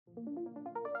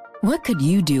What could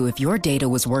you do if your data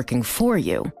was working for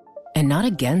you and not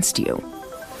against you?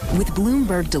 With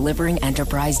Bloomberg delivering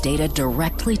enterprise data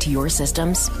directly to your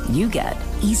systems, you get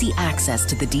easy access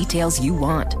to the details you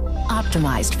want,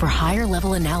 optimized for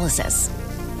higher-level analysis,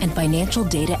 and financial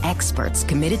data experts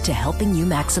committed to helping you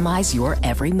maximize your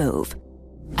every move.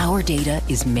 Our data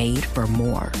is made for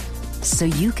more, so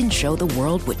you can show the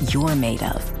world what you're made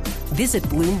of. Visit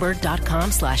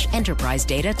Bloomberg.com/enterprise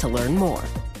data to learn more.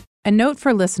 A note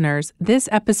for listeners, this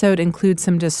episode includes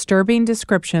some disturbing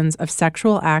descriptions of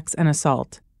sexual acts and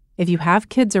assault. If you have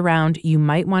kids around, you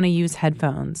might want to use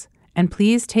headphones. And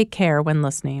please take care when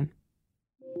listening.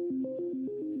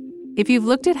 If you've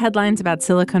looked at headlines about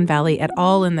Silicon Valley at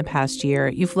all in the past year,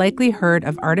 you've likely heard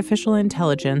of artificial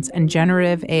intelligence and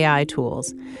generative AI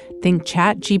tools. Think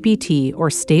ChatGPT or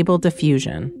Stable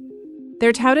Diffusion.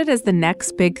 They're touted as the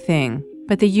next big thing,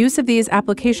 but the use of these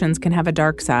applications can have a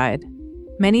dark side.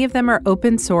 Many of them are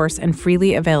open source and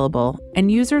freely available,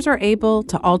 and users are able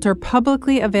to alter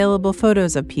publicly available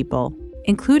photos of people,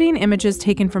 including images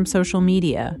taken from social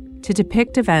media, to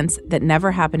depict events that never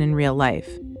happen in real life.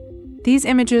 These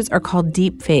images are called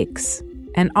deepfakes,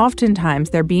 and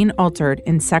oftentimes they're being altered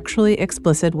in sexually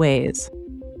explicit ways.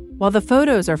 While the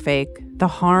photos are fake, the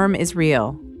harm is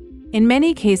real. In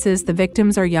many cases, the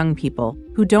victims are young people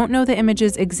who don't know the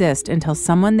images exist until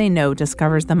someone they know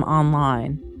discovers them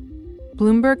online.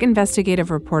 Bloomberg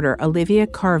investigative reporter Olivia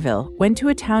Carville went to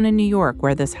a town in New York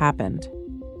where this happened.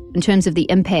 In terms of the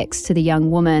impacts to the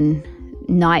young woman,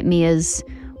 nightmares,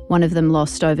 one of them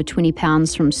lost over 20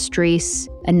 pounds from stress.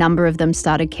 A number of them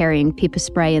started carrying pepper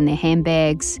spray in their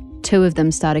handbags. 2 of them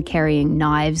started carrying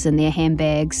knives in their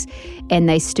handbags, and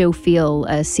they still feel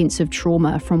a sense of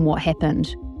trauma from what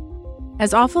happened.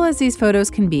 As awful as these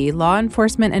photos can be, law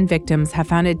enforcement and victims have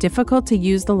found it difficult to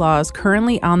use the laws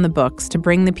currently on the books to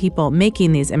bring the people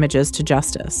making these images to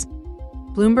justice.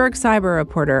 Bloomberg cyber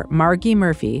reporter Margie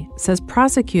Murphy says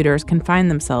prosecutors can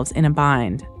find themselves in a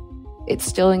bind. It's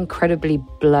still incredibly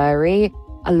blurry.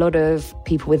 A lot of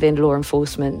people within law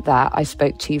enforcement that I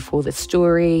spoke to for the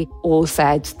story all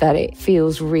said that it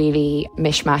feels really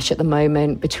mishmash at the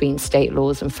moment between state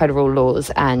laws and federal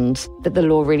laws, and that the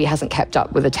law really hasn't kept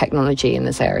up with the technology in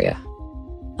this area.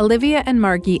 Olivia and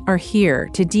Margie are here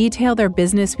to detail their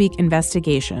Business Week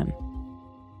investigation.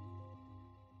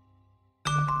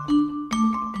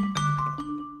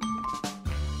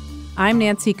 I'm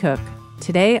Nancy Cook.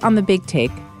 Today on The Big Take,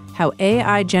 how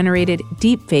AI-generated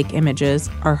deepfake images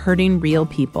are hurting real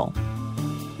people.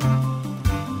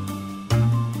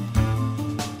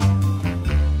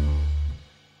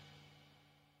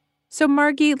 So,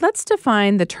 Margie, let's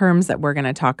define the terms that we're going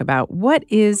to talk about. What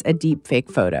is a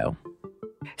deepfake photo?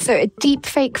 So a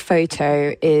deepfake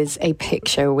photo is a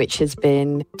picture which has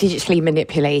been digitally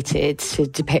manipulated to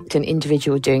depict an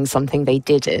individual doing something they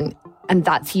didn't. And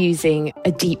that's using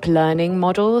a deep learning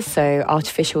model, so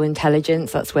artificial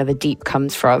intelligence, that's where the deep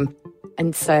comes from.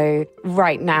 And so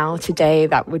right now, today,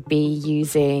 that would be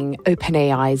using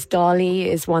OpenAI's DALL-E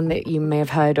is one that you may have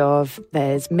heard of.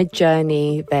 There's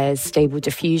Midjourney, there's Stable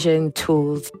Diffusion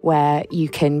tools where you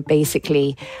can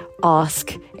basically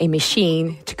ask a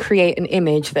machine to create an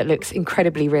image that looks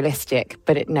incredibly realistic,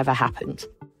 but it never happened.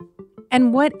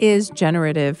 And what is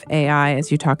generative AI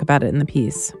as you talk about it in the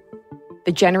piece?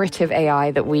 The generative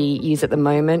AI that we use at the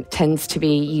moment tends to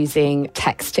be using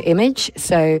text to image.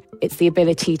 So it's the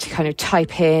ability to kind of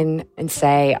type in and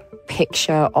say,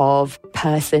 picture of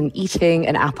person eating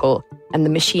an apple, and the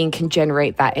machine can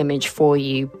generate that image for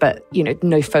you. But,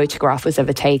 no photograph was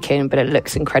ever taken, but it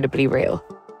looks incredibly real.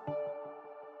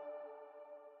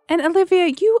 And Olivia,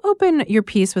 you open your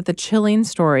piece with a chilling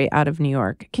story out of New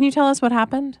York. Can you tell us what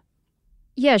happened?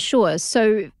 Yeah, sure.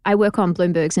 So I work on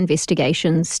Bloomberg's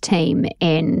investigations team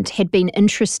and had been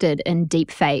interested in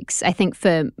deepfakes. I think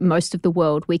for most of the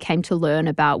world, we came to learn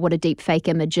about what a deepfake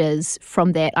image is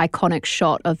from that iconic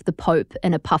shot of the Pope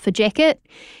in a puffer jacket.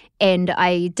 And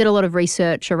I did a lot of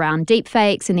research around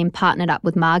deepfakes and then partnered up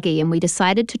with Margie, and we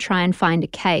decided to try and find a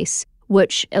case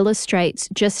which illustrates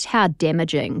just how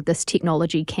damaging this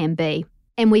technology can be.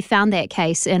 And we found that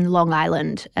case in Long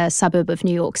Island, a suburb of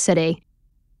New York City.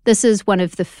 This is one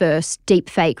of the first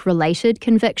deepfake-related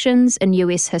convictions in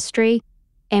US history.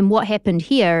 And what happened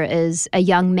here is a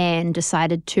young man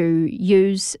decided to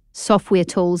use software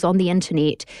tools on the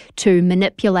internet to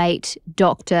manipulate,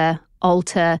 doctor,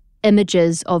 alter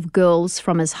images of girls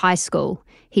from his high school.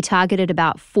 He targeted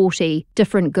about 40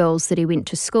 different girls that he went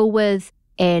to school with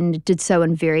and did so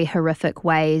in very horrific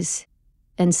ways.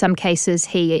 In some cases,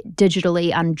 he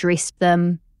digitally undressed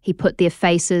them. He put their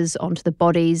faces onto the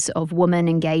bodies of women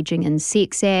engaging in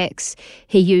sex acts.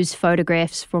 He used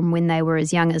photographs from when they were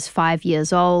as young as 5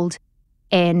 years old.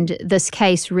 And this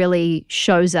case really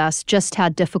shows us just how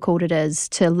difficult it is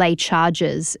to lay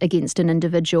charges against an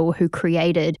individual who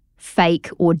created fake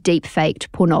or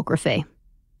deep-faked pornography.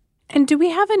 And do we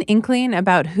have an inkling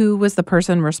about who was the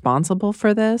person responsible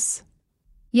for this?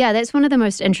 Yeah, that's one of the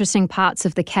most interesting parts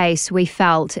of the case, we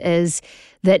felt, is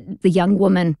that the young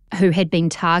woman who had been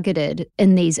targeted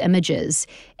in these images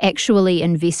actually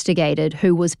investigated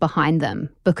who was behind them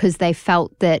because they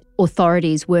felt that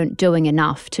authorities weren't doing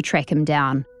enough to track him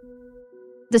down.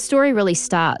 The story really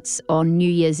starts on New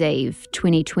Year's Eve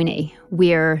 2020,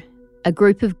 where a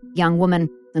group of young women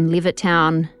in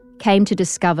Levittown came to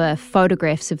discover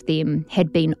photographs of them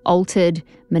had been altered,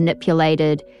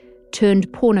 manipulated,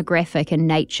 turned pornographic in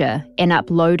nature and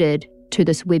uploaded to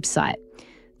this website.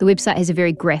 The website has a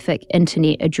very graphic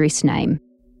internet address name.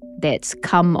 That's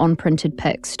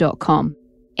comeonprintedpics.com.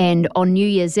 And on New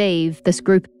Year's Eve, this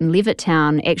group in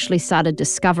Levittown actually started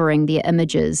discovering their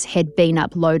images had been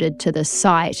uploaded to the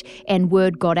site, and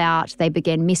word got out. They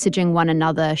began messaging one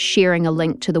another, sharing a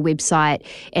link to the website,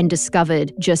 and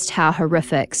discovered just how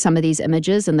horrific some of these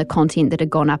images and the content that had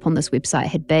gone up on this website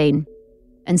had been.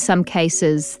 In some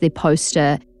cases, the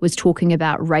poster was talking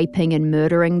about raping and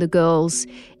murdering the girls.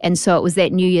 And so it was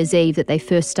that New Year's Eve that they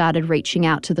first started reaching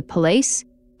out to the police.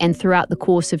 And throughout the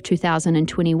course of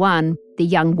 2021, the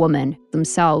young women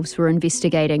themselves were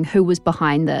investigating who was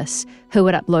behind this, who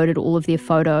had uploaded all of their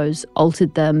photos,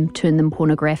 altered them, turned them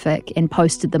pornographic, and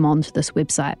posted them onto this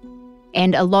website.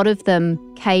 And a lot of them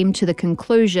came to the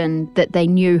conclusion that they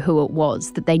knew who it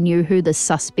was, that they knew who the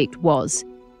suspect was.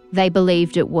 They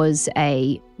believed it was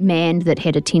a man that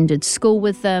had attended school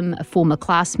with them, a former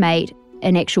classmate,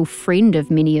 an actual friend of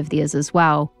many of theirs as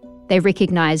well. They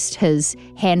recognised his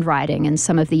handwriting in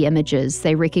some of the images.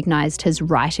 They recognised his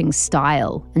writing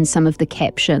style in some of the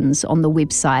captions on the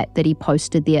website that he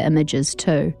posted their images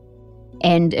to.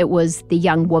 And it was the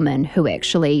young woman who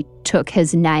actually took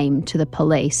his name to the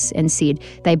police and said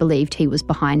they believed he was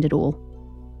behind it all.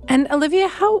 And Olivia,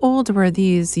 how old were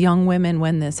these young women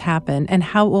when this happened, and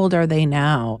how old are they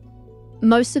now?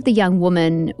 Most of the young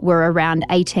women were around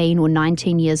 18 or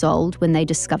 19 years old when they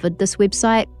discovered this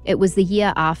website. It was the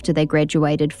year after they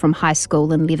graduated from high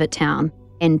school in Levittown,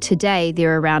 and today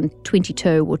they're around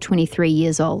 22 or 23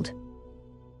 years old.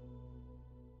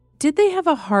 Did they have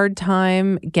a hard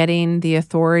time getting the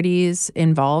authorities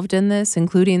involved in this,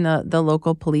 including the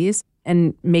local police,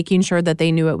 and making sure that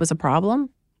they knew it was a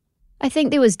problem? I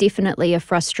think there was definitely a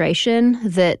frustration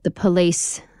that the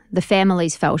police, the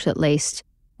families felt at least,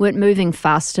 weren't moving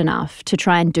fast enough to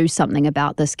try and do something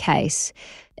about this case.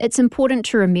 It's important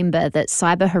to remember that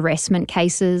cyber harassment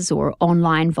cases or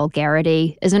online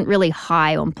vulgarity isn't really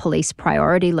high on police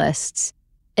priority lists.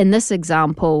 In this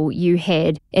example, you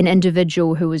had an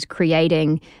individual who was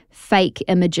creating fake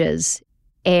images,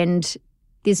 and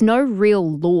there's no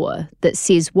real law that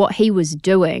says what he was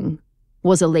doing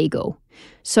was illegal.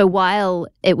 So while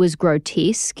it was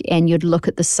grotesque and you'd look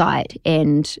at the site,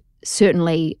 and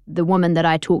certainly the women that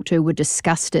I talked to were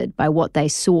disgusted by what they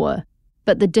saw,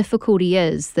 but the difficulty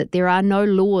is that there are no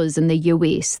laws in the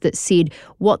US that said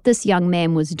what this young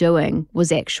man was doing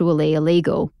was actually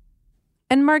illegal.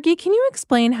 And Margie, can you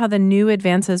explain how the new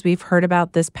advances we've heard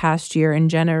about this past year in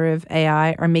generative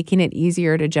AI are making it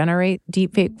easier to generate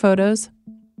deepfake photos?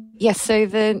 Yes, so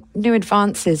the new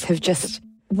advances have just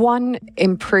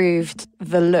improved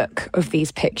the look of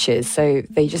these pictures. So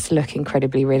they just look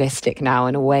incredibly realistic now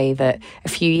in a way that a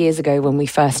few years ago when we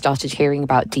first started hearing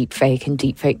about deepfake and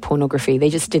deepfake pornography, they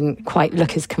just didn't quite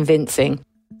look as convincing.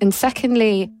 And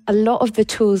secondly, a lot of the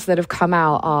tools that have come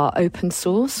out are open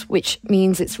source, which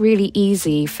means it's really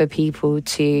easy for people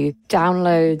to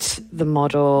download the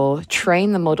model,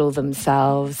 train the model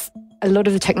themselves. A lot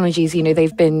of the technologies,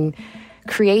 they've been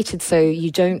created so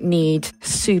you don't need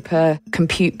super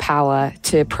compute power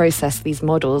to process these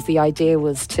models. The idea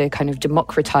was to kind of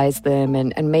democratize them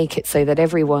and make it so that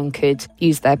everyone could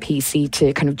use their PC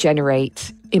to kind of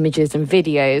generate images and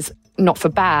videos, not for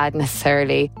bad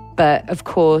necessarily. But of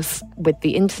course, with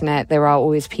the internet, there are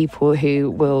always people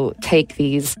who will take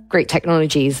these great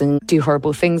technologies and do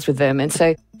horrible things with them. And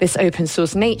so this open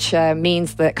source nature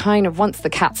means that kind of once the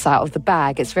cat's out of the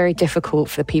bag, it's very difficult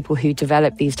for the people who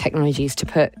develop these technologies to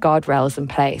put guardrails in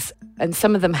place. And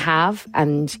some of them have,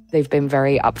 and they've been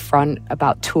very upfront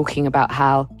about talking about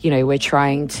how, we're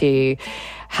trying to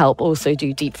help also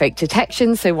do deepfake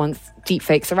detection. So once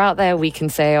deepfakes are out there, we can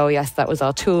say, oh yes, that was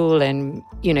our tool, and,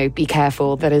 be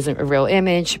careful, that isn't a real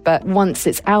image. But once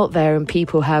it's out there and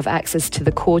people have access to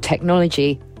the core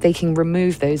technology, they can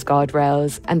remove those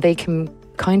guardrails and they can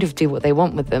kind of do what they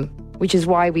want with them, which is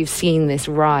why we've seen this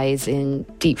rise in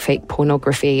deepfake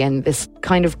pornography and this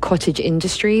kind of cottage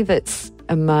industry that's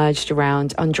emerged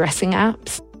around undressing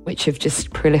apps, which have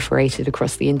just proliferated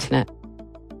across the internet.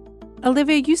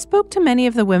 Olivia, you spoke to many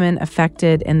of the women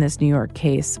affected in this New York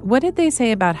case. What did they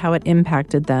say about how it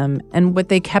impacted them and what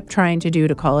they kept trying to do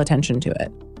to call attention to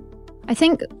it? I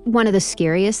think one of the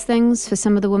scariest things for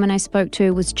some of the women I spoke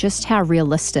to was just how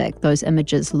realistic those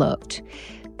images looked.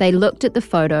 They looked at the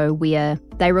photo where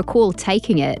they recall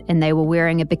taking it and they were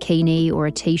wearing a bikini or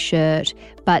a t-shirt,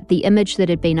 but the image that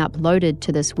had been uploaded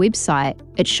to this website,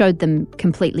 it showed them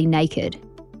completely naked.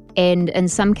 And in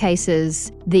some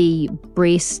cases, the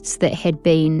breasts that had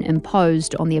been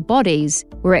imposed on their bodies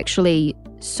were actually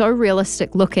so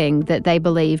realistic looking that they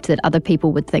believed that other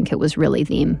people would think it was really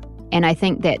them. And I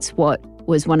think that's what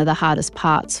was one of the hardest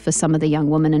parts for some of the young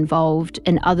women involved.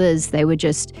 And others, they were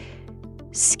just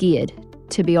scared.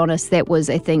 To be honest, that was,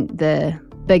 I think, the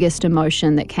biggest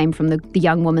emotion that came from the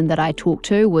young woman that I talked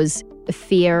to was a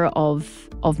fear of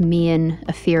men,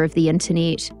 a fear of the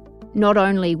internet. Not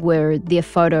only were their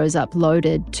photos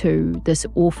uploaded to this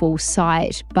awful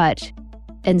site, but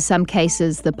in some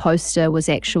cases the poster was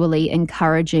actually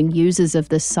encouraging users of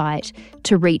this site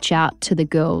to reach out to the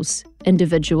girls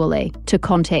individually, to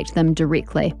contact them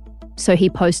directly. So he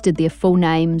posted their full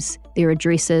names, their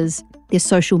addresses, their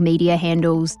social media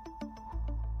handles.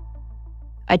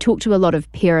 I talked to a lot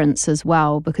of parents as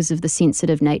well because of the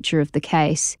sensitive nature of the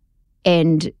case,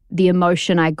 and the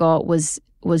emotion I got was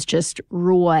just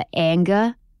raw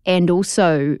anger and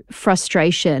also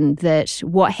frustration that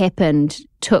what happened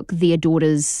took their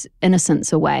daughter's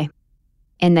innocence away.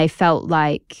 And they felt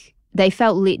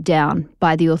let down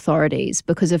by the authorities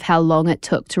because of how long it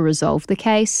took to resolve the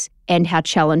case and how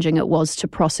challenging it was to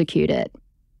prosecute it.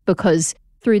 Because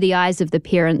through the eyes of the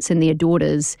parents and their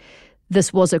daughters,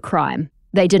 this was a crime.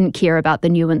 They didn't care about the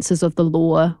nuances of the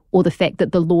law or the fact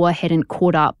that the law hadn't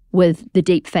caught up with the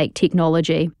deepfake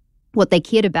technology. What they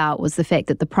cared about was the fact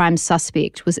that the prime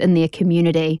suspect was in their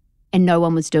community and no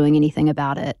one was doing anything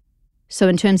about it. So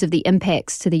in terms of the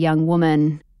impacts to the young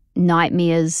woman,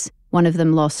 nightmares, one of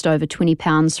them lost over 20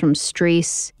 pounds from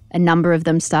stress, a number of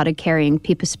them started carrying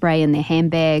pepper spray in their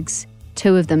handbags,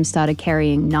 2 of them started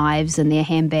carrying knives in their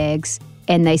handbags,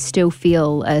 and they still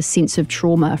feel a sense of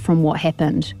trauma from what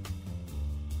happened.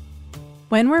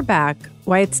 When we're back,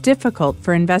 why it's difficult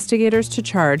for investigators to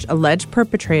charge alleged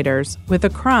perpetrators with a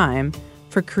crime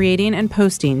for creating and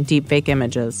posting deepfake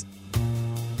images.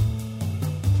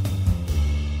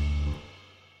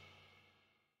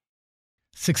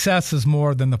 Success is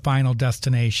more than the final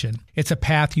destination. It's a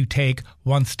path you take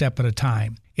one step at a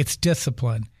time. It's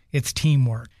discipline, it's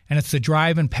teamwork, and it's the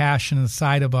drive and passion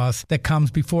inside of us that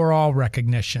comes before all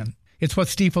recognition. It's what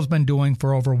Stifel's been doing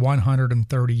for over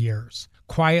 130 years.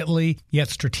 Quietly, yet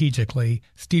strategically,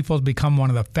 Stifel's become one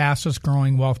of the fastest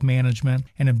growing wealth management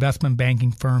and investment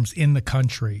banking firms in the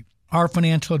country. Our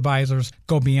financial advisors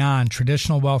go beyond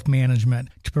traditional wealth management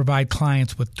to provide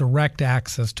clients with direct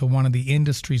access to one of the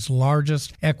industry's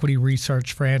largest equity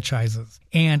research franchises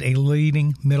and a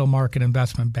leading middle market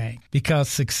investment bank, because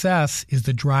success is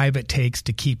the drive it takes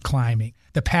to keep climbing,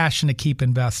 the passion to keep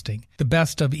investing, the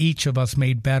best of each of us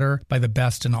made better by the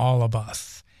best in all of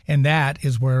us. And that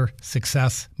is where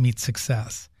success meets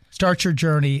success. Start your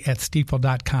journey at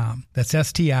stifel.com. That's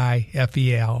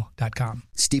STIFEL.com.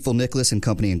 Stifel Nicholas and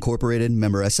Company Incorporated,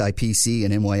 member SIPC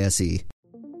and NYSE.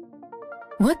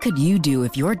 What could you do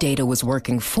if your data was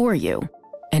working for you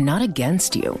and not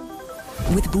against you?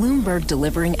 With Bloomberg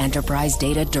delivering enterprise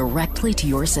data directly to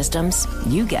your systems,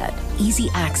 you get easy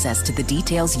access to the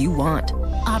details you want,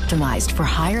 optimized for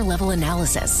higher level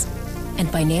analysis, and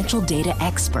financial data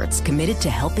experts committed to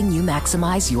helping you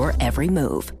maximize your every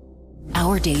move.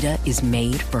 Our data is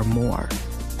made for more,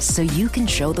 so you can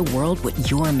show the world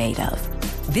what you're made of.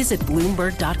 Visit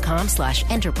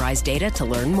Bloomberg.com/enterprise data to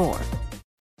learn more.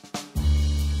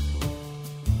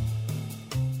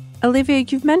 Olivia,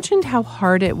 you've mentioned how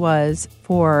hard it was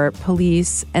for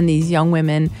police and these young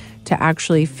women to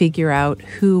actually figure out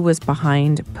who was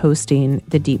behind posting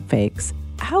the deepfakes.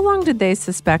 How long did they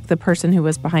suspect the person who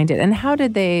was behind it, and how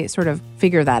did they sort of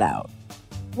figure that out?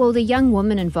 Well, the young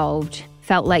woman involved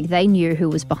felt like they knew who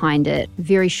was behind it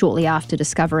very shortly after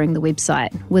discovering the website.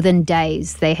 Within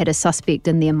days, they had a suspect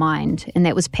in their mind, and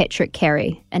that was Patrick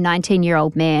Carey, a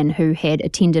 19-year-old man who had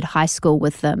attended high school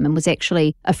with them and was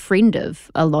actually a friend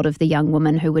of a lot of the young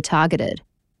women who were targeted.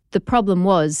 The problem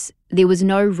was there was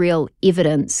no real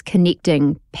evidence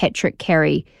connecting Patrick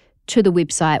Carey to the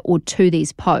website or to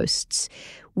these posts.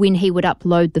 when he would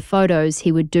upload the photos,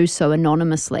 he would do so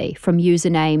anonymously from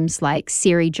usernames like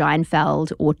Seri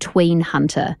Geinfeld or Tween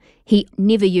Hunter. He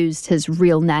never used his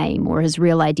real name or his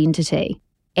real identity.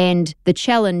 And the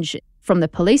challenge from the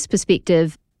police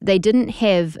perspective, they didn't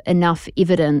have enough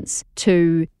evidence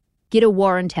to get a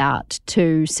warrant out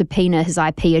to subpoena his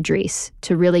IP address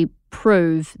to really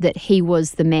prove that he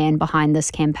was the man behind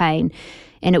this campaign.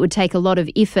 And it would take a lot of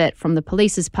effort from the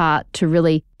police's part to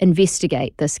really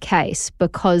investigate this case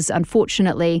because,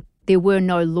 unfortunately, there were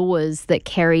no laws that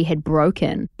Carrie had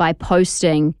broken by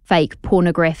posting fake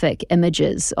pornographic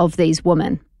images of these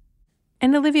women.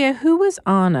 And Olivia, who was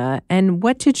Anna and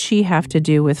what did she have to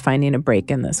do with finding a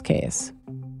break in this case?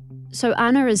 So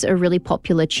Anna is a really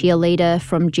popular cheerleader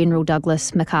from General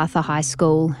Douglas MacArthur High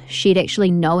School. She'd actually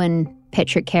known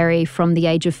Patrick Carey from the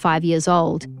age of 5 years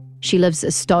old. She lives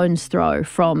a stone's throw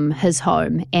from his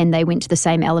home and they went to the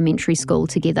same elementary school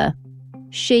together.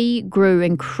 She grew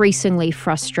increasingly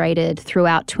frustrated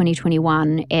throughout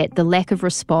 2021 at the lack of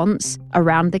response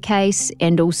around the case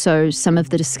and also some of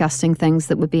the disgusting things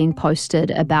that were being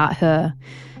posted about her.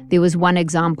 There was one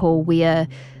example where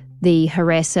the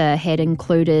harasser had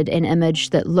included an image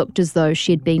that looked as though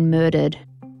she'd been murdered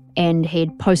and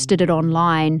had posted it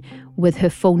online with her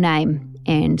full name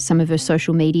and some of her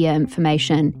social media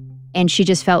information. And she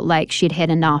just felt like she'd had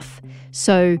enough.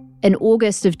 So in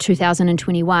August of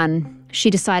 2021, she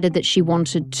decided that she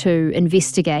wanted to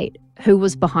investigate who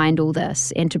was behind all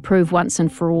this and to prove once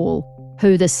and for all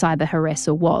who this cyber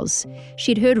harasser was.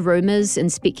 She'd heard rumours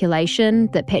and speculation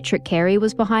that Patrick Carey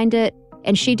was behind it,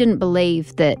 and she didn't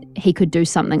believe that he could do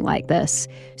something like this.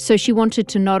 So she wanted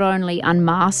to not only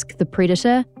unmask the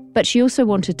predator, but she also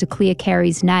wanted to clear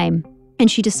Carey's name. And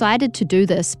she decided to do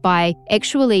this by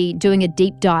actually doing a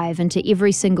deep dive into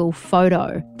every single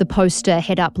photo the poster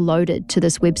had uploaded to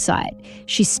this website.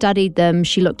 She studied them,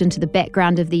 she looked into the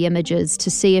background of the images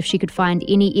to see if she could find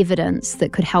any evidence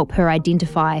that could help her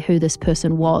identify who this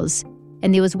person was.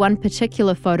 And there was one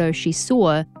particular photo she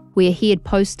saw where he had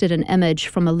posted an image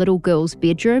from a little girl's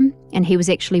bedroom and he was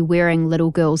actually wearing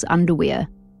little girl's underwear.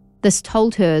 This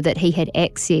told her that he had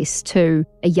access to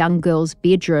a young girl's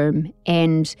bedroom,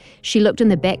 and she looked in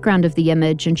the background of the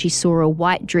image and she saw a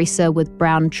white dresser with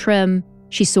brown trim.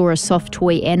 She saw a soft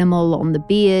toy animal on the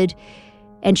bed,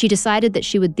 and she decided that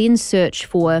she would then search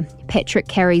for Patrick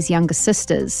Carey's younger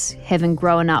sisters, having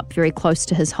grown up very close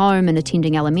to his home and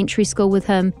attending elementary school with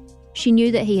him. She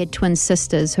knew that he had twin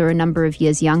sisters who were a number of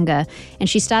years younger, and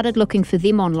she started looking for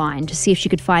them online to see if she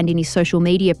could find any social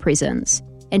media presence.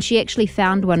 And she actually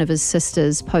found one of his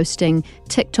sisters posting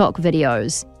TikTok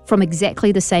videos from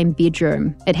exactly the same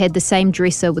bedroom. It had the same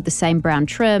dresser with the same brown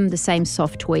trim, the same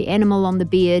soft toy animal on the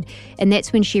bed. And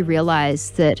that's when she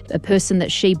realised that a person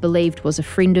that she believed was a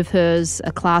friend of hers,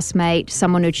 a classmate,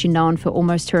 someone who'd she known for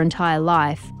almost her entire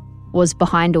life, was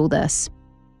behind all this.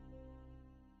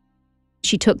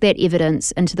 She took that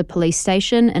evidence into the police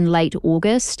station in late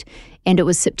August, and it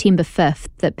was September 5th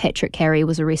that Patrick Carey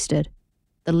was arrested.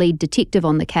 The lead detective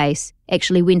on the case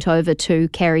actually went over to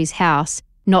Carey's house,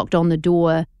 knocked on the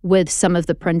door with some of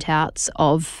the printouts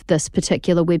of this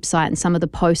particular website and some of the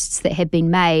posts that had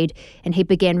been made, and he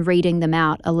began reading them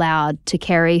out aloud to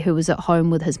Carey, who was at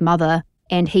home with his mother,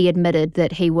 and he admitted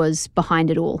that he was behind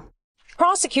it all.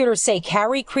 Prosecutors say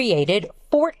Carey created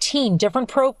 14 different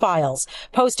profiles,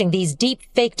 posting these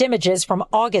deep-faked images from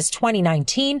August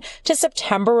 2019 to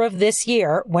September of this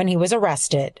year when he was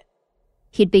arrested.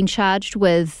 He'd been charged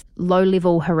with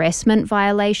low-level harassment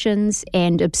violations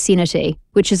and obscenity,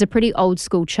 which is a pretty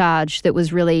old-school charge that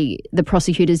was really, the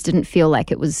prosecutors didn't feel like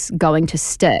it was going to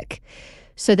stick.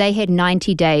 So they had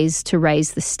 90 days to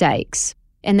raise the stakes.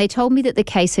 And they told me that the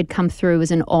case had come through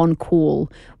as an on-call,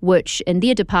 which in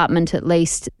their department at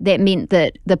least, that meant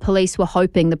that the police were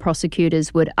hoping the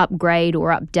prosecutors would upgrade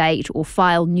or update or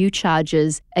file new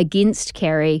charges against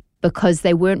Carey because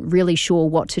they weren't really sure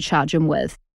what to charge him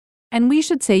with. And we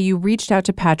should say you reached out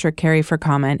to Patrick Carey for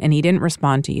comment and he didn't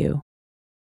respond to you.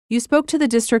 You spoke to the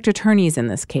district attorneys in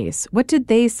this case. What did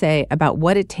they say about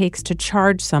what it takes to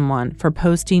charge someone for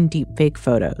posting deepfake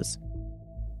photos?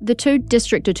 The two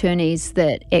district attorneys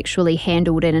that actually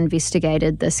handled and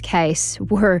investigated this case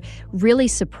were really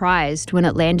surprised when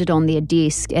it landed on their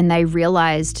desk and they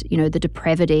realised, the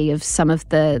depravity of some of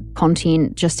the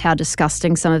content, just how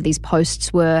disgusting some of these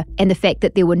posts were, and the fact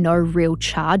that there were no real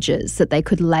charges that they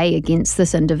could lay against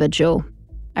this individual.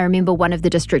 I remember one of the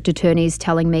district attorneys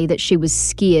telling me that she was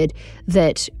scared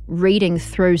that reading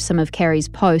through some of Carey's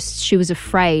posts, she was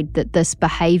afraid that this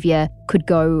behaviour could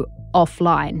go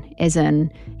offline, as in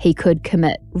he could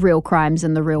commit real crimes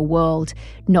in the real world,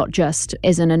 not just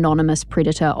as an anonymous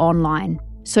predator online.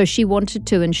 So she wanted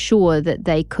to ensure that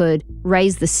they could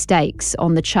raise the stakes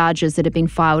on the charges that had been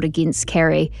filed against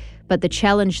Carrie. But the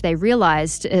challenge they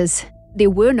realized is there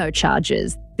were no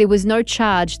charges. There was no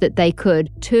charge that they could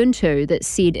turn to that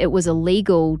said it was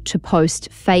illegal to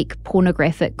post fake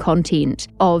pornographic content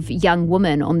of young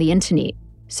women on the internet.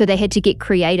 So they had to get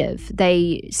creative.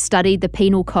 They studied the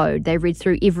penal code. They read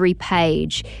through every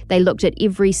page. They looked at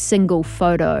every single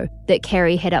photo that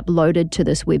Carrie had uploaded to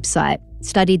this website,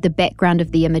 studied the background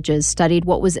of the images, studied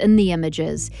what was in the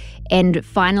images. And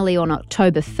finally, on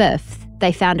October 5th,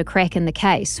 they found a crack in the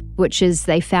case, which is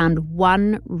they found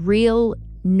one real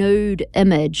nude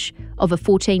image of a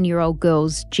 14-year-old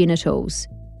girl's genitals.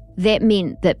 That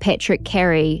meant that Patrick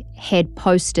Carey had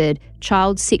posted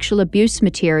child sexual abuse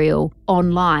material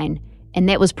online, and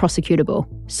that was prosecutable.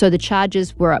 So the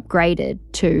charges were upgraded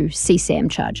to CSAM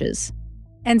charges.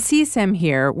 And CSAM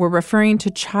here, we're referring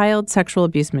to child sexual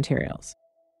abuse materials.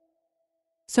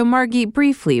 So Margie,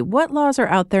 briefly, what laws are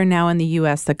out there now in the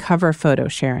U.S. that cover photo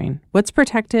sharing? What's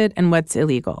protected and what's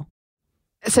illegal?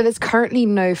 So there's currently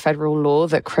no federal law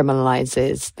that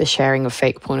criminalizes the sharing of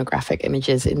fake pornographic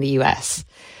images in the US.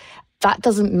 That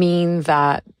doesn't mean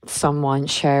that someone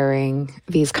sharing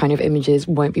these kind of images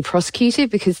won't be prosecuted,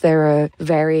 because there are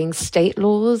varying state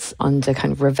laws under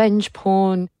kind of revenge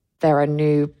porn. There are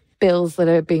new bills that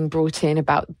are being brought in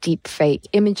about deepfake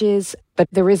images, but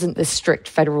there isn't this strict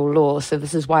federal law. So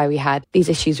this is why we had these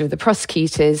issues with the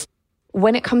prosecutors.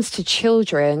 When it comes to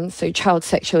children, so child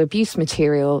sexual abuse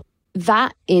material,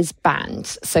 that is banned.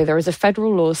 So there is a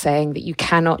federal law saying that you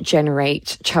cannot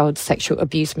generate child sexual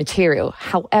abuse material.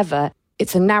 However,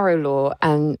 it's a narrow law,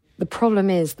 and the problem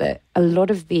is that a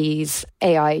lot of these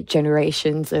AI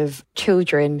generations of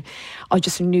children are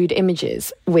just nude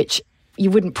images, which you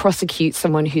wouldn't prosecute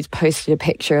someone who's posted a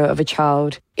picture of a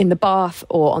child in the bath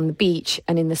or on the beach.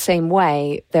 And in the same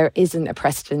way, there isn't a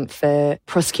precedent for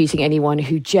prosecuting anyone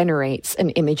who generates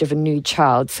an image of a nude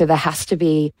child. So there has to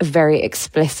be a very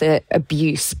explicit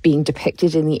abuse being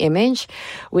depicted in the image,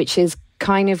 which is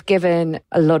kind of given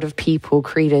a lot of people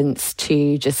credence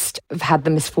to just have had the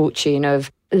misfortune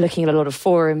of looking at a lot of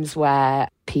forums where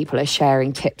people are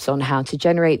sharing tips on how to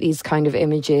generate these kind of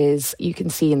images. You can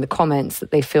see in the comments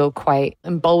that they feel quite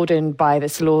emboldened by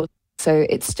this law. So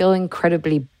it's still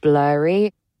incredibly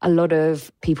blurry. A lot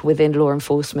of people within law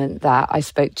enforcement that I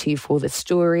spoke to for the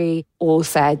story all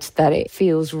said that it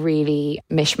feels really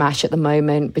mishmash at the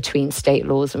moment between state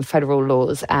laws and federal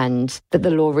laws, and that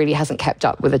the law really hasn't kept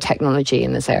up with the technology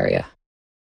in this area.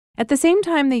 At the same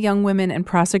time, the young women and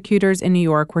prosecutors in New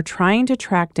York were trying to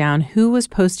track down who was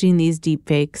posting these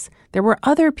deepfakes, there were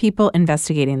other people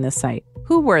investigating the site.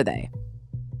 Who were they?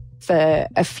 For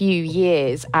a few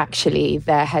years, actually,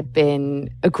 there had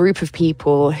been a group of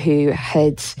people who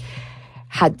had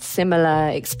had similar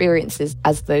experiences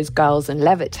as those girls in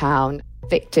Levittown,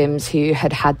 victims who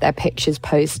had had their pictures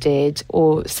posted,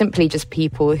 or simply just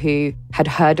people who had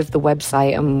heard of the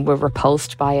website and were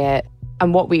repulsed by it.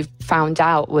 And what we found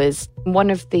out was one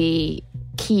of the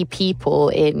key people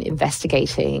in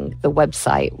investigating the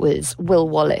website was Will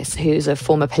Wallace, who's a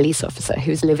former police officer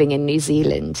who's living in New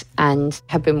Zealand and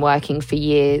had been working for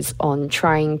years on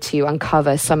trying to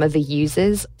uncover some of the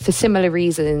users for similar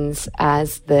reasons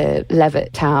as the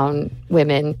Levittown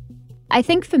women. I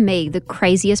think for me, the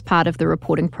craziest part of the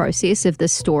reporting process of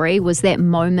this story was that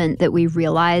moment that we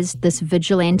realized this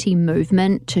vigilante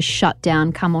movement to shut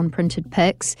down Come On Printed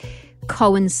Pics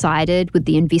coincided with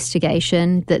the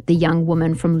investigation that the young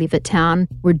women from Levittown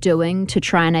were doing to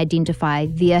try and identify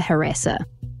their harasser.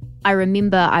 I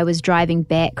remember I was driving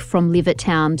back from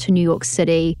Levittown to New York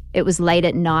City. It was late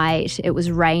at night, it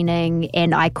was raining,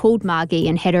 and I called Margie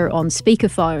and had her on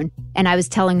speakerphone, and I was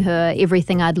telling her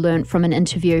everything I'd learned from an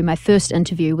interview, my first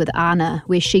interview with Anna,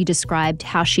 where she described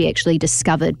how she actually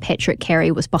discovered Patrick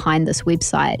Carey was behind this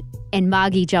website. And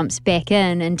Margie jumps back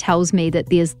in and tells me that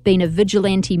there's been a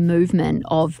vigilante movement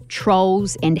of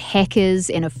trolls and hackers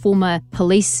and a former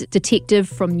police detective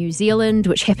from New Zealand,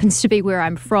 which happens to be where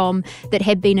I'm from, that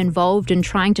had been involved in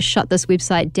trying to shut this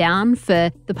website down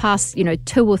for the past,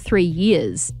 2 or 3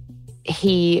 years.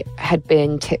 He had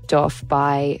been tipped off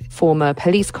by former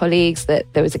police colleagues that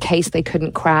there was a case they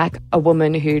couldn't crack, a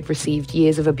woman who'd received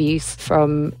years of abuse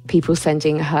from people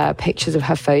sending her pictures of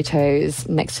her photos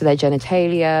next to their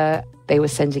genitalia. They were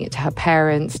sending it to her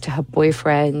parents, to her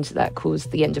boyfriend. That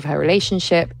caused the end of her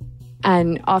relationship.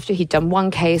 And after he'd done one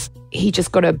case, he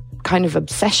just got a kind of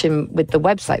obsession with the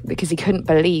website because he couldn't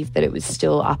believe that it was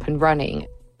still up and running.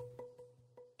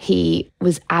 He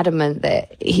was adamant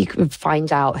that he could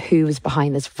find out who was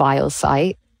behind this vile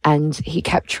site, and he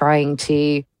kept trying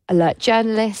to alert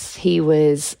journalists. He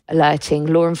was alerting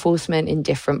law enforcement in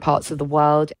different parts of the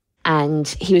world, and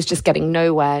he was just getting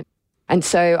nowhere. And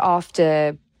so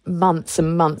after months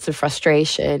and months of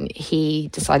frustration, he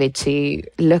decided to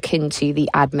look into the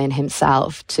admin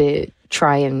himself to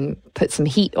try and put some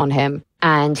heat on him.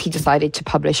 And he decided to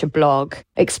publish a blog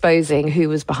exposing who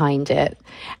was behind it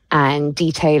and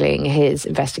detailing his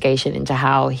investigation into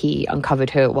how he uncovered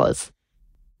who it was.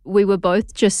 We were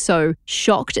both just so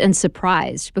shocked and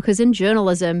surprised because in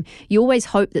journalism, you always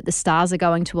hope that the stars are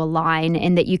going to align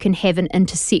and that you can have an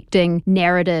intersecting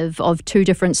narrative of two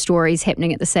different stories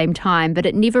happening at the same time, but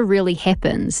it never really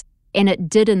happens. And it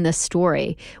did in this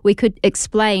story. We could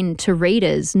explain to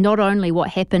readers not only what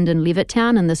happened in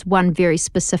Levittown in this one very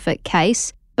specific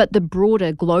case, but the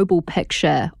broader global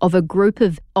picture of a group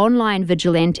of online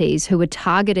vigilantes who were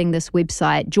targeting this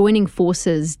website, joining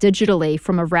forces digitally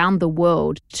from around the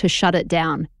world to shut it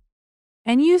down.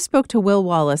 And you spoke to Will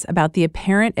Wallace about the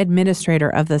apparent administrator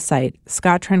of the site,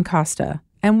 Scott Trancosta,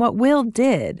 and what Will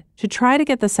did to try to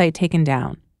get the site taken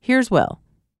down. Here's Will.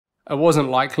 It wasn't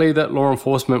likely that law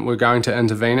enforcement were going to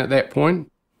intervene at that point.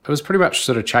 It was pretty much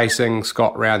sort of chasing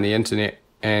Scott around the internet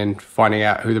and finding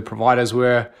out who the providers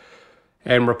were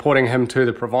and reporting him to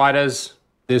the providers.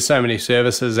 There's so many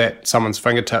services at someone's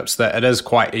fingertips that it is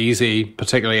quite easy,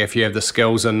 particularly if you have the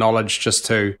skills and knowledge, just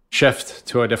to shift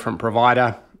to a different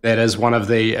provider. That is one of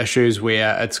the issues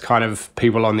where it's kind of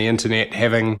people on the internet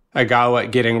having a go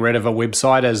at getting rid of a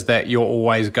website, is that you're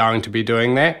always going to be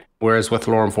doing that. Whereas with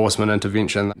law enforcement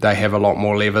intervention, they have a lot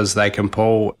more levers they can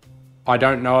pull. I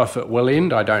don't know if it will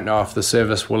end. I don't know if the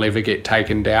service will ever get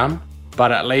taken down.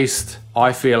 But at least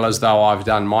I feel as though I've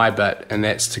done my bit, and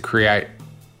that's to create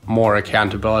more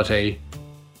accountability.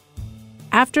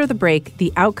 After the break,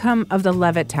 the outcome of the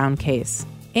Levittown case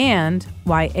and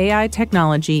why AI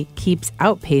technology keeps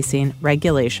outpacing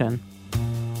regulation.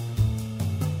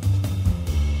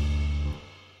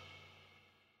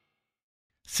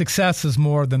 Success is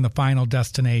more than the final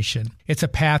destination. It's a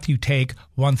path you take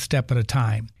one step at a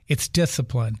time. It's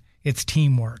discipline, it's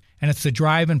teamwork, and it's the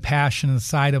drive and passion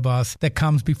inside of us that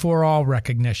comes before all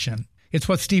recognition. It's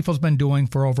what Stifel's been doing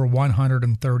for over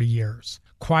 130 years.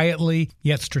 Quietly,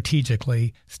 yet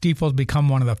strategically, Stifel's become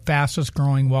one of the fastest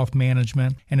growing wealth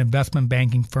management and investment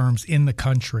banking firms in the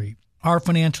country. Our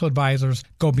financial advisors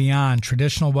go beyond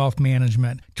traditional wealth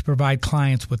management to provide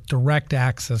clients with direct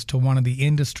access to one of the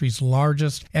industry's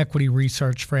largest equity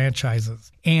research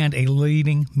franchises and a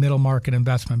leading middle market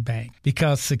investment bank,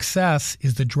 because success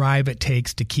is the drive it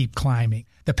takes to keep climbing,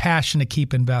 the passion to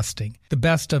keep investing, the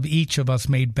best of each of us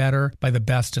made better by the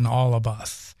best in all of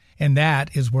us. And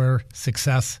that is where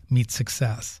success meets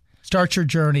success. Start your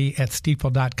journey at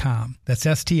Stifel.com. That's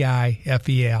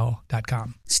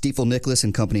STIFEL.com. Stifel Nicholas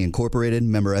and Company Incorporated,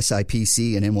 member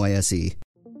SIPC and NYSE.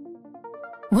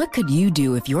 What could you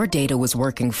do if your data was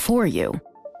working for you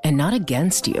and not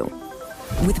against you?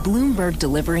 With Bloomberg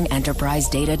delivering enterprise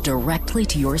data directly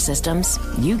to your systems,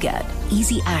 you get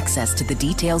easy access to the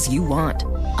details you want,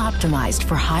 optimized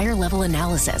for higher level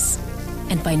analysis,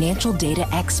 and financial data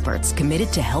experts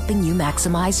committed to helping you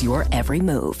maximize your every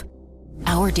move.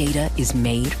 Our data is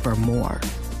made for more,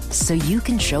 so you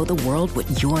can show the world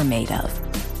what you're made of.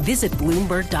 Visit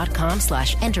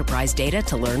Bloomberg.com/enterprise data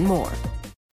to learn more.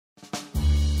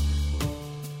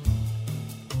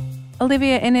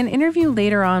 Olivia, in an interview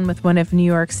later on with one of New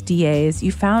York's DAs,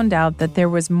 you found out that there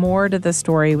was more to the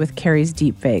story with Carrie's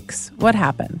deepfakes. What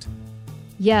happened?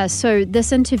 Yeah, so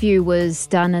this interview was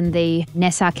done in the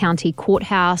Nassau County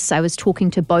Courthouse. I was talking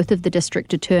to both of the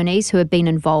district attorneys who have been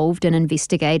involved and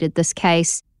investigated this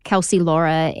case, Kelsey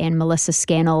Laura and Melissa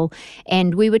Scannell,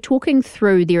 and we were talking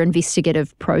through their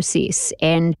investigative process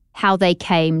and how they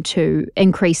came to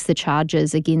increase the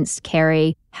charges against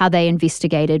Carrie, how they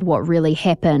investigated what really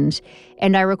happened.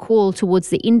 And I recall towards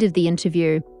the end of the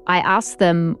interview, I asked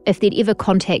them if they'd ever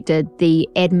contacted the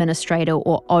administrator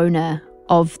or owner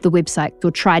of the website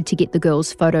or tried to get the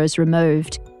girls' photos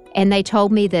removed. And they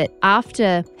told me that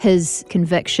after his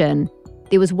conviction,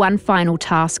 there was one final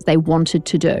task they wanted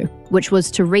to do, which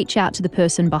was to reach out to the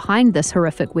person behind this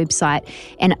horrific website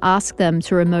and ask them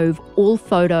to remove all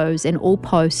photos and all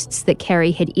posts that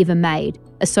Carrie had ever made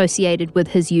associated with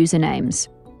his usernames.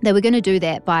 They were going to do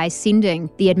that by sending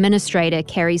the administrator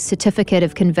Carrie's certificate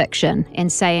of conviction and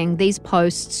saying these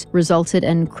posts resulted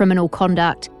in criminal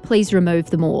conduct, please remove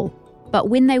them all. But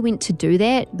when they went to do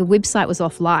that, the website was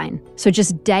offline. So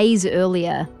just days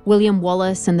earlier, William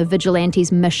Wallace and the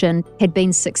Vigilantes' mission had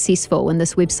been successful and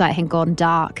this website had gone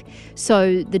dark.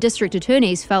 So the district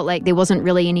attorneys felt like there wasn't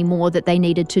really any more that they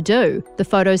needed to do. The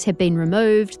photos had been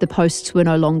removed, the posts were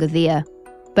no longer there.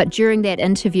 But during that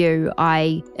interview,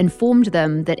 I informed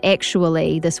them that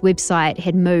actually this website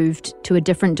had moved to a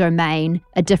different domain,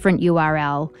 a different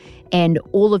URL, and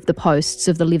all of the posts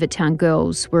of the Levittown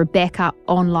girls were back up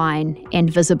online and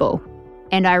visible.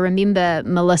 And I remember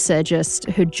Melissa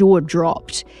her jaw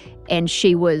dropped, and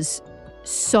she was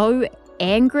so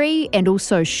angry and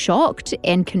also shocked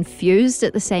and confused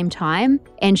at the same time.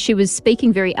 And she was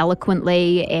speaking very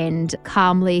eloquently and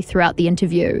calmly throughout the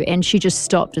interview. And she just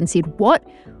stopped and said, What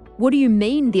do you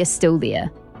mean they're still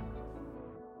there?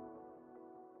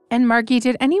 And Margie,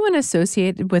 did anyone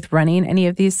associated with running any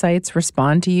of these sites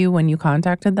respond to you when you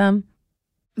contacted them?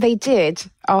 They did.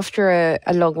 After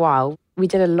a long while, we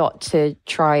did a lot to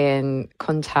try and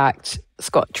contact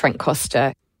Scott Trent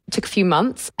Costa. It took a few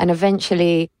months, and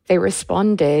eventually they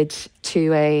responded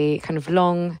to a kind of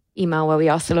long email where we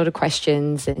asked a lot of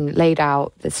questions and laid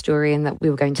out the story and that we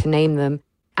were going to name them.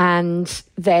 And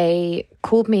they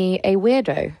called me a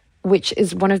weirdo, which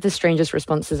is one of the strangest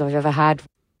responses I've ever had.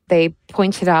 They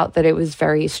pointed out that it was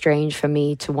very strange for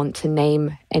me to want to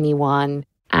name anyone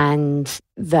and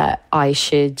that I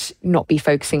should not be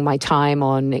focusing my time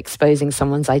on exposing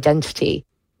someone's identity.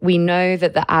 We know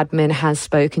that the admin has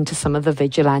spoken to some of the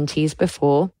vigilantes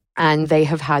before, and they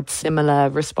have had similar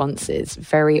responses,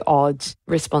 very odd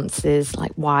responses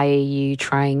like, why are you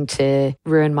trying to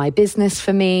ruin my business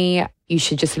for me? You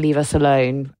should just leave us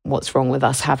alone. What's wrong with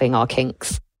us having our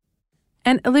kinks?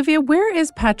 And Olivia, where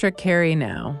is Patrick Carey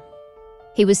now?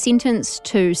 He was sentenced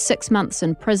to 6 months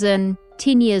in prison,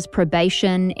 10 years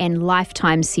probation, and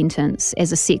lifetime sentence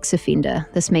as a sex offender.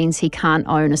 This means he can't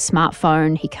own a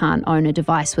smartphone, he can't own a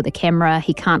device with a camera,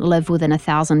 he can't live within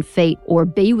 1,000 feet or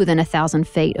be within 1,000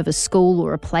 feet of a school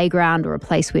or a playground or a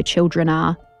place where children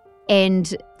are.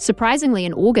 And surprisingly,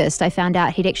 in August, I found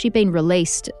out he'd actually been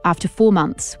released after 4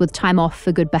 months with time off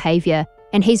for good behaviour,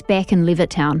 and he's back in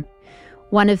Levittown.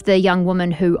 One of the young women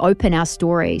who opened our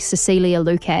story, Cecilia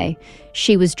Luque,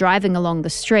 she was driving along the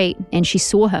street and she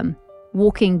saw him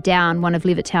walking down one of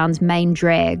Levittown's main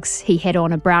drags. He had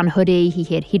on a brown hoodie, he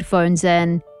had headphones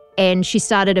in, and she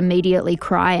started immediately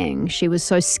crying. She was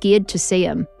so scared to see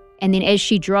him. And then as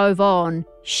she drove on,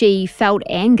 she felt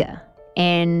anger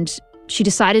and she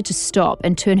decided to stop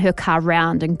and turn her car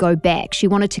round and go back. She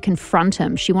wanted to confront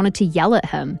him. She wanted to yell at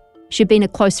him. She'd been a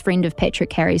close friend of Patrick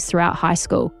Carey's throughout high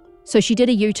school. So she did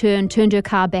a U-turn, turned her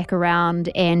car back around,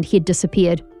 and he'd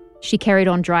disappeared. She carried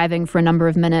on driving for a number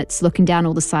of minutes, looking down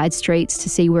all the side streets to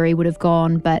see where he would have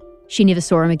gone, but she never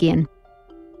saw him again.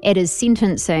 At his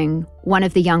sentencing, one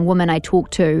of the young women I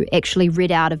talked to actually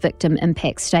read out a victim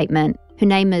impact statement. Her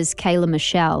name is Kayla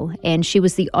Michelle, and she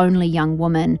was the only young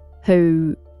woman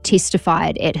who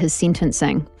testified at his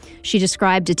sentencing. She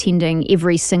described attending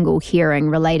every single hearing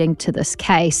relating to this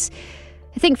case,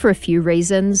 I think for a few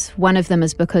reasons. One of them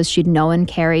is because she'd known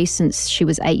Carey since she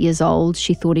was 8 years old.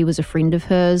 She thought he was a friend of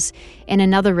hers. And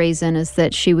another reason is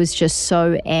that she was just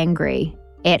so angry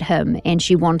at him and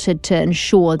she wanted to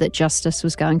ensure that justice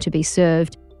was going to be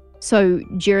served. So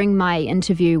during my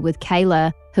interview with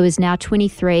Kayla, who is now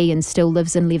 23 and still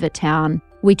lives in Levittown,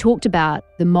 we talked about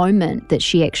the moment that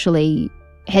she actually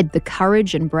had the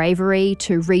courage and bravery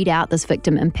to read out this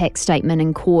victim impact statement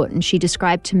in court. And she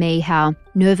described to me how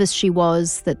nervous she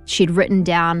was, that she'd written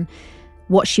down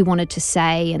what she wanted to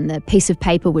say and the piece of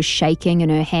paper was shaking in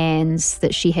her hands,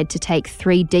 that she had to take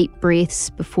 3 deep breaths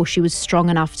before she was strong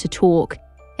enough to talk,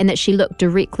 and that she looked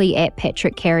directly at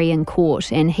Patrick Carey in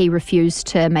court and he refused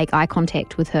to make eye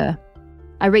contact with her.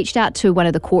 I reached out to one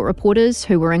of the court reporters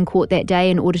who were in court that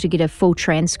day in order to get a full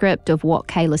transcript of what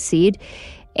Kayla said,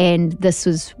 and this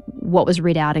was what was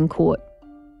read out in court.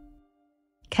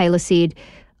 Kayla said,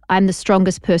 "I'm the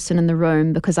strongest person in the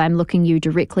room because I'm looking you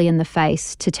directly in the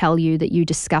face to tell you that you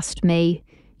disgust me,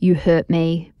 you hurt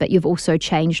me, but you've also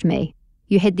changed me.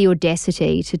 You had the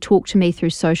audacity to talk to me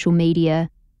through social media,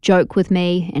 joke with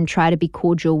me, and try to be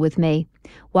cordial with me,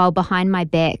 while behind my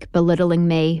back belittling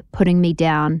me, putting me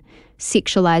down,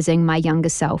 sexualizing my younger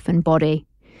self and body.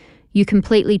 You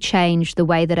completely changed the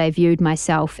way that I viewed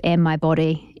myself and my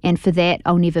body, and for that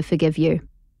I'll never forgive you.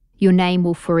 Your name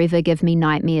will forever give me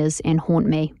nightmares and haunt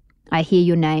me. I hear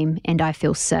your name and I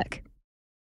feel sick."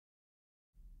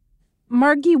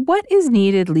 Margie, what is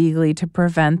needed legally to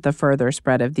prevent the further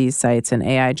spread of these sites and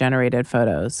AI-generated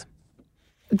photos?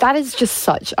 That is just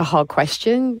such a hard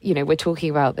question. You know, we're talking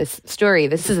about this story.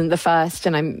 This isn't the first,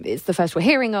 and it's the first we're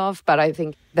hearing of, but I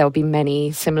think there'll be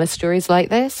many similar stories like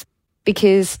this.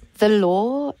 Because the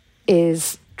law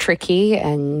is tricky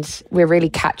and we're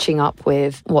really catching up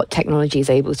with what technology is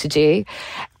able to do.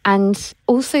 And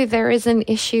also there is an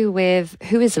issue with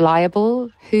who is liable,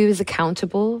 who is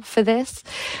accountable for this.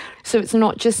 So it's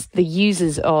not just the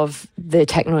users of the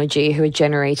technology who are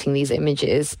generating these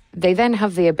images. They then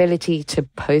have the ability to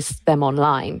post them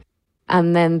online.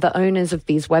 And then the owners of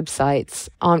these websites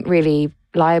aren't really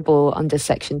liable under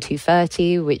Section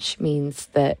 230, which means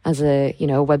that as a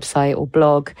website or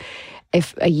blog,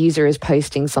 if a user is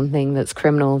posting something that's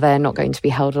criminal, they're not going to be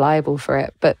held liable for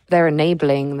it. But they're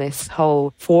enabling this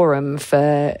whole forum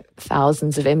for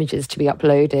thousands of images to be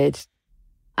uploaded.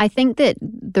 I think that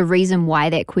the reason why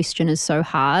that question is so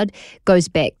hard goes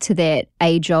back to that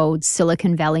age-old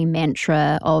Silicon Valley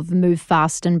mantra of move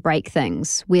fast and break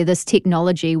things, where this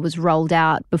technology was rolled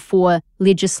out before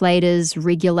legislators,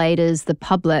 regulators, the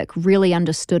public really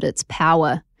understood its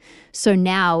power. So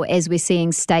now, as we're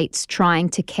seeing states trying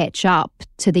to catch up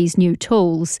to these new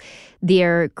tools,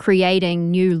 they're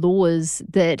creating new laws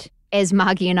that, as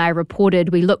Margie and I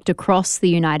reported, we looked across the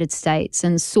United States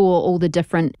and saw all the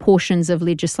different portions of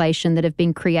legislation that have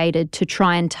been created to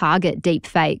try and target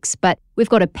deepfakes. But we've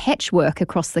got a patchwork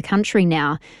across the country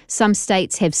now. Some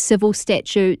states have civil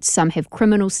statutes, some have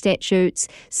criminal statutes,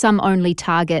 some only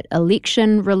target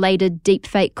election-related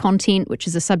deepfake content, which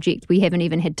is a subject we haven't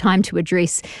even had time to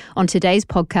address on today's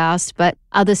podcast. But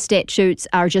other statutes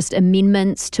are just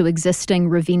amendments to existing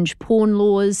revenge porn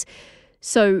laws.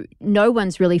 So no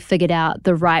one's really figured out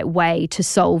the right way to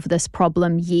solve this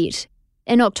problem yet.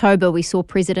 In October, we saw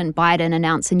President Biden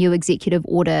announce a new executive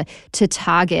order to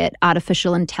target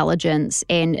artificial intelligence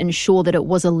and ensure that it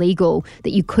was illegal,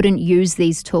 that you couldn't use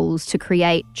these tools to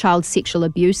create child sexual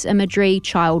abuse imagery,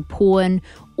 child porn,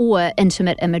 or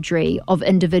intimate imagery of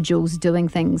individuals doing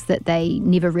things that they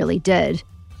never really did.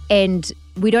 And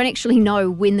we don't actually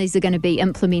know when these are going to be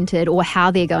implemented or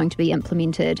how they're going to be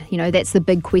implemented. That's the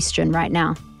big question right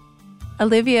now.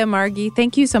 Olivia, Margie,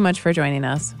 thank you so much for joining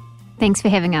us. Thanks for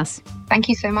having us. Thank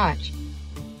you so much.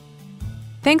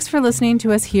 Thanks for listening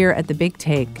to us here at The Big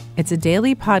Take. It's a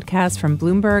daily podcast from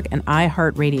Bloomberg and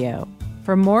iHeartRadio.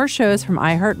 For more shows from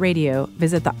iHeartRadio,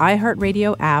 visit the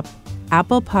iHeartRadio app,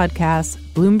 Apple Podcasts,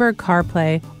 Bloomberg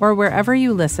CarPlay, or wherever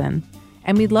you listen.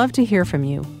 And we'd love to hear from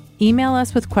you. Email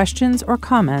us with questions or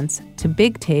comments to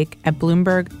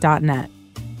bigtake@bloomberg.net.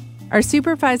 Our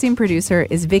supervising producer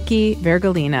is Vicky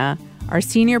Vergolina. Our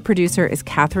senior producer is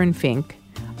Catherine Fink.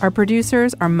 Our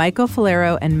producers are Michael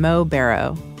Falero and Mo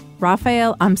Barrow.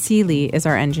 Raphael Amsili is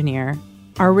our engineer.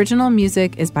 Our original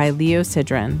music is by Leo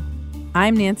Sidran.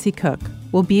 I'm Nancy Cook.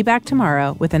 We'll be back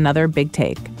tomorrow with another Big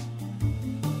Take.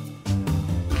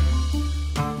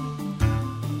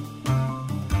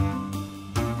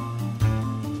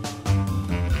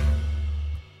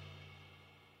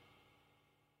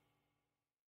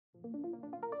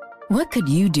 What could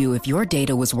you do if your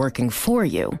data was working for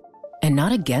you and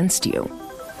not against you?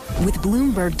 With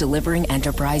Bloomberg delivering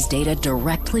enterprise data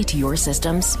directly to your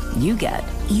systems, you get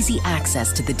easy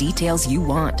access to the details you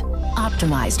want,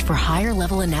 optimized for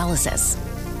higher-level analysis,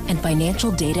 and financial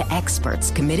data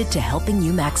experts committed to helping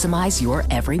you maximize your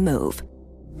every move.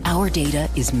 Our data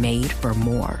is made for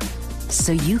more,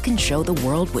 so you can show the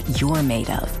world what you're made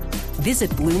of.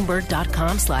 Visit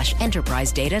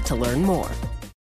Bloomberg.com/enterprise data to learn more.